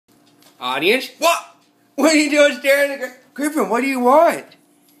Audience? What? What are you doing staring at the Griffin, what do you want?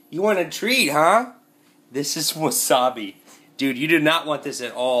 You want a treat, huh? This is wasabi. Dude, you do not want this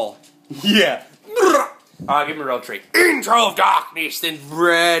at all. Yeah. Give me a real treat. Intro of darkness, then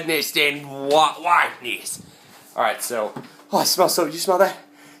redness, then whiteness. Alright, so... Oh, it smells so... You smell that?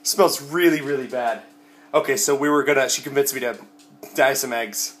 It smells really, really bad. Okay, so we were gonna... She convinced me to dye some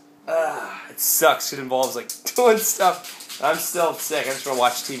eggs. It sucks. It involves, like, doing stuff. I'm still sick. I just want to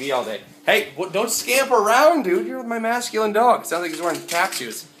watch TV all day. Hey, don't scamper around, dude. You're my masculine dog. It sounds like he's wearing tap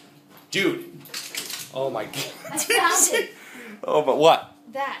shoes. Dude. Oh, my God. I found it. Oh, but what?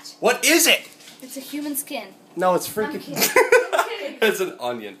 That. What is it? It's a human skin. No, it's freaking... I'm kidding. It's an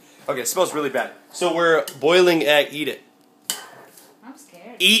onion. Okay, it smells really bad. So we're boiling egg. Eat it. I'm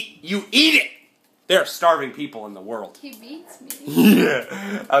scared. You eat it! There are starving people in the world. He beats me.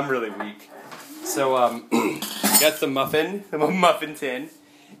 Yeah, I'm really weak. So, got some muffin tin,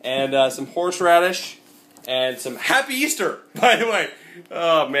 and some horseradish, and some Happy Easter, by the way.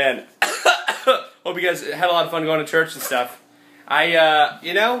 Oh, man. Hope you guys had a lot of fun going to church and stuff.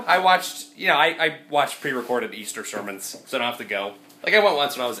 I watched pre-recorded Easter sermons, so I don't have to go. Like, I went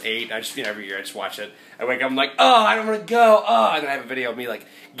once when I was 8, every year I just watch it. I wake up, I'm like, oh, I don't want to go, and then I have a video of me, like,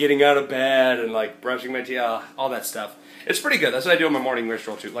 getting out of bed and, like, brushing my teeth, all that stuff. It's pretty good. That's what I do in my morning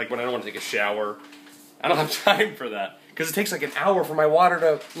ritual, too. Like, when I don't want to take a shower, I don't have time for that. Because it takes, like, an hour for my water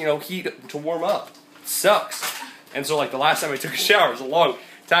to, heat, to warm up. It sucks. And so, like, the last time I took a shower, it was a long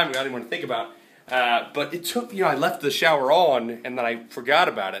time ago, I didn't want to think about. But it took, I left the shower on, and then I forgot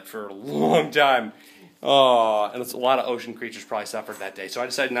about it for a long time. Oh, and it's a lot of ocean creatures probably suffered that day. So I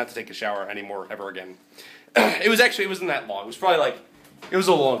decided not to take a shower anymore, ever again. It wasn't that long. It was probably, like, it was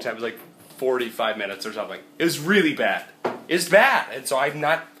a long time. It was, like, 45 minutes or something. It was really bad. It's bad, and so I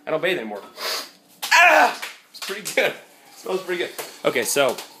don't bathe anymore. It's pretty good. It smells pretty good. Okay,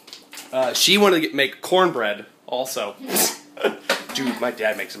 so she wanted to make cornbread also. Dude, my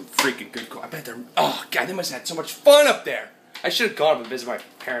dad makes some freaking good corn. I bet they're. Oh God, they must have had so much fun up there. I should have gone and visited my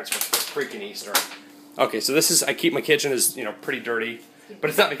parents for freaking Easter. Okay, so this is. I keep my kitchen is pretty dirty, but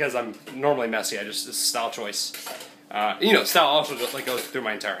it's not because I'm normally messy. It's a style choice. Style also like goes through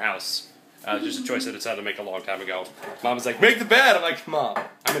my entire house. Just a choice I decided to make a long time ago. Mom was like, make the bed! I'm like, Mom,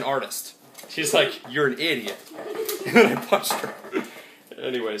 I'm an artist. She's like, you're an idiot. And then I punched her.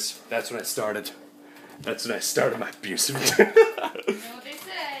 Anyways, that's when I started. That's when I started my abusive... You know what they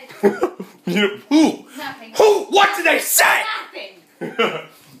say? Who? Nothing. Who? What did they say?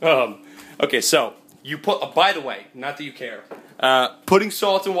 Nothing. Okay, so, you put... by the way, not that you care. Putting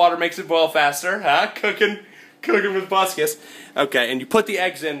salt in water makes it boil faster, huh? Cooking with Tobuscus. Okay, and you put the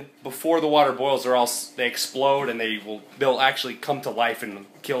eggs in before the water boils, or else they explode and they'll actually come to life and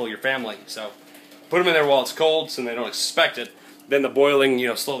kill your family. So put them in there while it's cold, so they don't expect it. Then the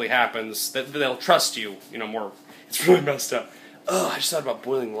boiling, slowly happens. They'll trust you, more. It's really messed up. Oh, I just thought about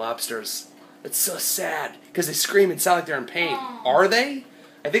boiling lobsters. It's so sad because they scream and sound like they're in pain. Aww. Are they?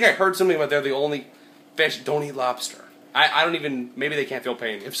 I think I heard something about they're the only fish that don't eat lobster. I don't even. Maybe they can't feel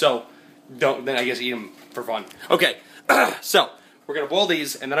pain. If so. Then I guess eat them for fun. Okay, so we're gonna boil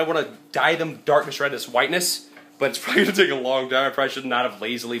these, and then I want to dye them darkness, redness, whiteness. But it's probably gonna take a long time. I probably should not have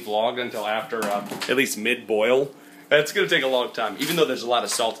lazily vlogged until after at least mid-boil. It's gonna take a long time, even though there's a lot of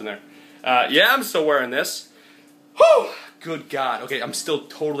salt in there. Yeah, I'm still wearing this. Whew! Good God. Okay, I'm still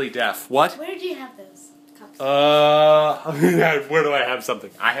totally deaf. What? Where do you have those cups? Where do I have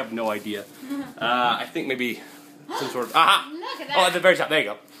something? I have no idea. I think maybe some sort of. Aha! Look at that. Oh, at the very top. There you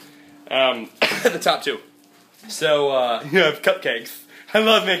go. At the top too. So, you have cupcakes. I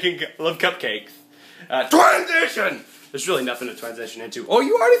love cupcakes. Transition! There's really nothing to transition into. Oh,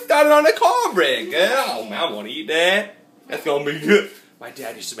 you already started on the cornbread. Oh, man, I want to eat that. That's gonna be good. My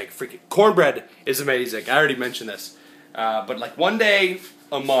dad used to make freaking cornbread. Is amazing. I already mentioned this. But like one day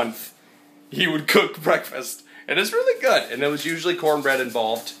a month, he would cook breakfast. And it's really good. And there was usually cornbread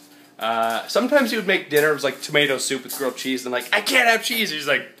involved. Sometimes he would make dinner. It was like tomato soup with grilled cheese. And I'm like, I can't have cheese. He's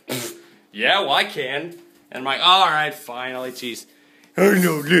like, yeah, well, I can. And I'm like, alright, fine, I'll eat cheese. Oh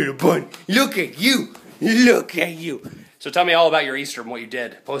no, little bun. Look at you. Look at you. So tell me all about your Easter and what you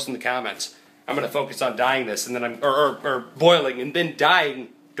did. Post in the comments. I'm going to focus on dyeing this, and then or boiling, and then dyeing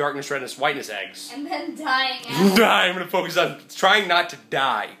darkness, redness, whiteness eggs. And then dying out. I'm going to focus on trying not to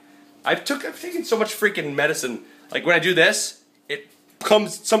die. I've taken so much freaking medicine. Like when I do this,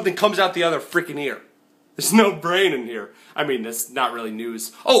 something comes out the other freaking ear. There's no brain in here. I mean, that's not really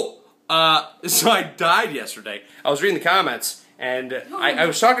news. Oh, so I died yesterday. I was reading the comments, and I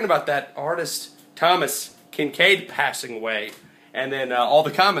was talking about that artist, Thomas Kincaid, passing away. And then all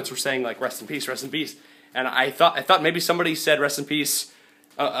the comments were saying, like, rest in peace, rest in peace. And I thought maybe somebody said rest in peace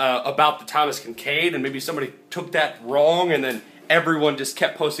about the Thomas Kincaid, and maybe somebody took that wrong, and then everyone just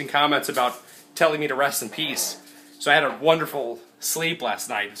kept posting comments about telling me to rest in peace. So I had a wonderful sleep last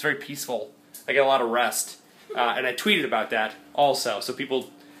night. It's very peaceful. I get a lot of rest. And I tweeted about that also, so people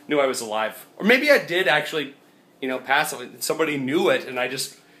knew I was alive. Or maybe I did actually, you know, pass it. Somebody knew it, and I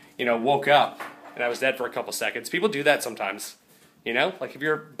just, you know, woke up, and I was dead for a couple seconds. People do that sometimes. You know? Like, if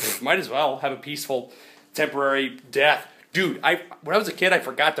you're, might as well have a peaceful, temporary death. Dude, when I was a kid, I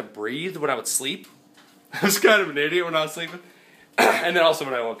forgot to breathe when I would sleep. I was kind of an idiot when I was sleeping. And then also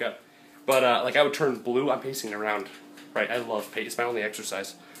when I woke up. But, like, I would turn blue. I'm pacing around. Right, I love pacing. It's my only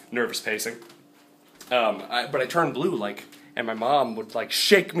exercise. Nervous pacing. But I turned blue, like, and my mom would, like,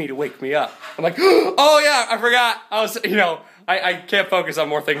 shake me to wake me up. I'm like, oh, yeah, I forgot. I was, you know, I can't focus on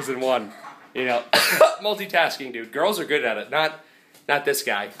more things than one. You know, multitasking, dude. Girls are good at it. Not this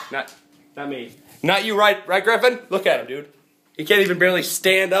guy. Not me. Not you, right, Griffin? Look at him, dude. He can't even barely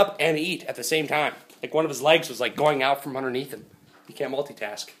stand up and eat at the same time. Like, one of his legs was, like, going out from underneath him. He can't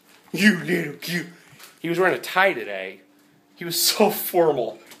multitask. You little cute. He was wearing a tie today. He was so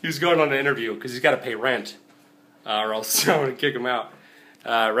formal. He was going on an interview because he's got to pay rent. Or else I'm going to kick him out.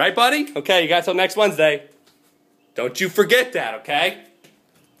 Right, buddy? Okay, you got till next Wednesday. Don't you forget that, okay?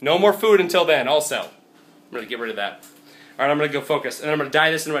 No more food until then, also. I'm going to get rid of that. All right, I'm going to go focus. And I'm going to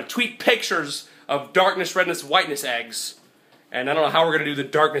dye this, and I'm going to tweet pictures of darkness, redness, whiteness eggs. And I don't know how we're going to do the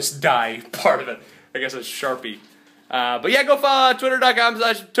darkness dye part of it. I guess it's Sharpie. But yeah, go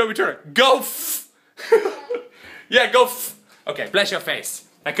twitter.com/TobyTurner. Go Yeah, go Okay, bless your face.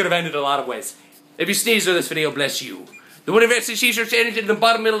 That could have ended a lot of ways. If you sneeze on this video, bless you. The University t-shirt's ended in the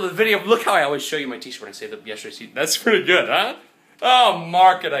bottom middle of the video. Look how I always show you my t-shirt when I say the yesterday's. That's pretty good, huh? Oh,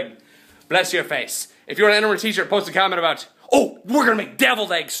 marketing. Bless your face. If you want to enter a t-shirt, post a comment about, oh, we're going to make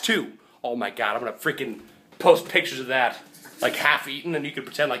deviled eggs too. Oh my God, I'm going to freaking post pictures of that. Like half eaten, and you can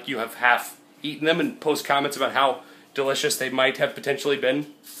pretend like you have half eaten them and post comments about how delicious they might have potentially been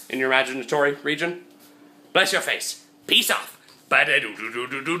in your imaginatory region. Bless your face. Peace off.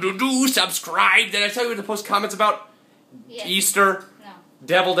 Subscribe. Did I tell you to post comments about Easter,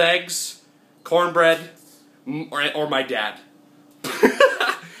 deviled eggs, cornbread, or my dad?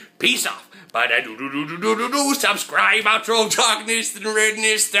 Peace off. Subscribe. Outro darkness and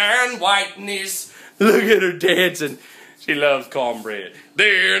redness and whiteness. Look at her dancing. She loves cornbread.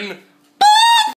 Then